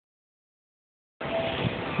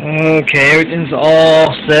Okay, everything's all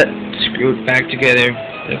set, screwed back together.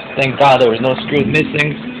 Thank God there was no screws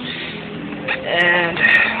missing. And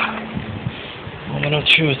moment of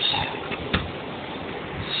truth.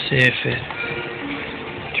 See if it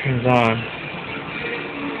turns on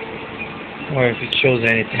or if it shows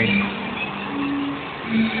anything.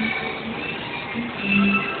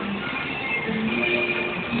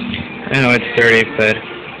 I know it's dirty, but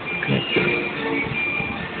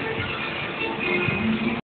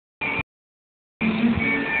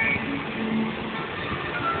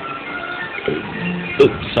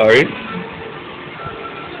oops, sorry.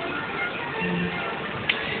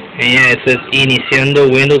 And yeah, it says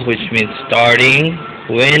iniciando Windows, which means starting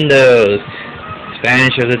Windows.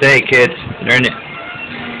 Spanish of the day, kids. Learn it.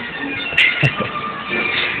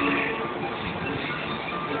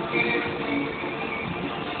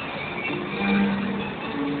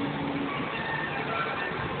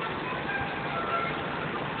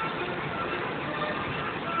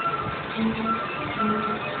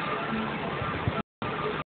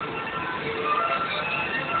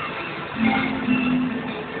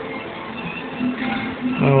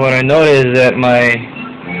 Well, what I noticed is that my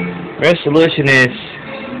resolution is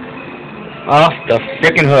off the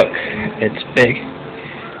frickin' hook. It's big.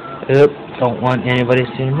 Oop, don't want anybody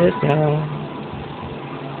seeing this now.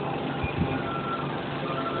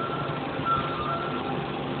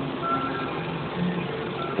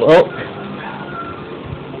 Well,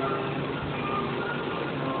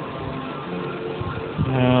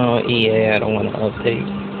 oh, EA, I don't want to update.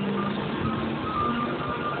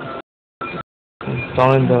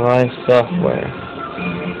 Installing device software.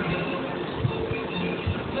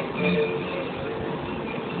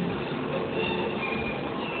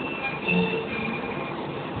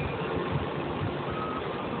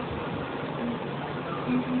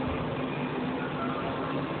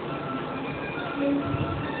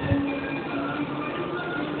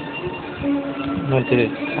 What did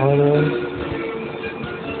it tell us?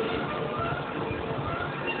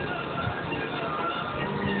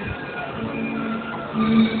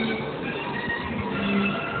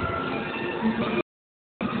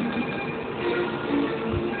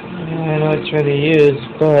 I know it's ready to use,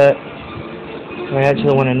 but I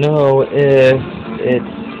actually want to know if it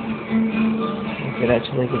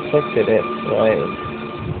actually detected it right.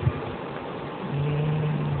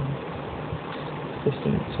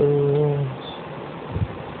 System tools.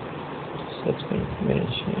 System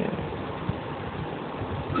information.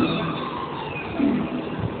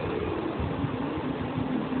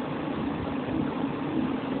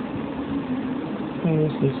 What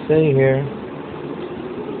does it say here?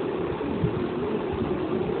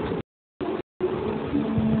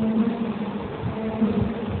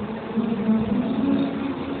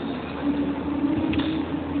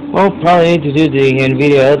 Well, probably need to do the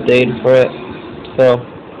NVIDIA update for it. So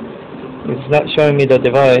it's not showing me the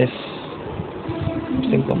device.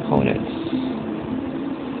 Missing components.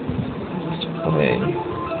 Display.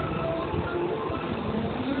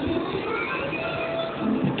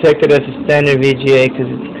 Detected as a standard VGA because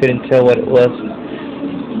it couldn't tell what it was.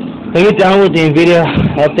 Let me download the NVIDIA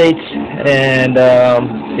updates and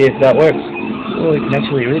see if that works. Oh, we can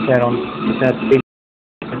actually read that on that big.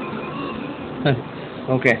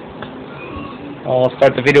 Okay. I'll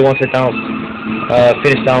start the video once I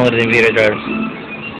finish downloading the NVIDIA drivers.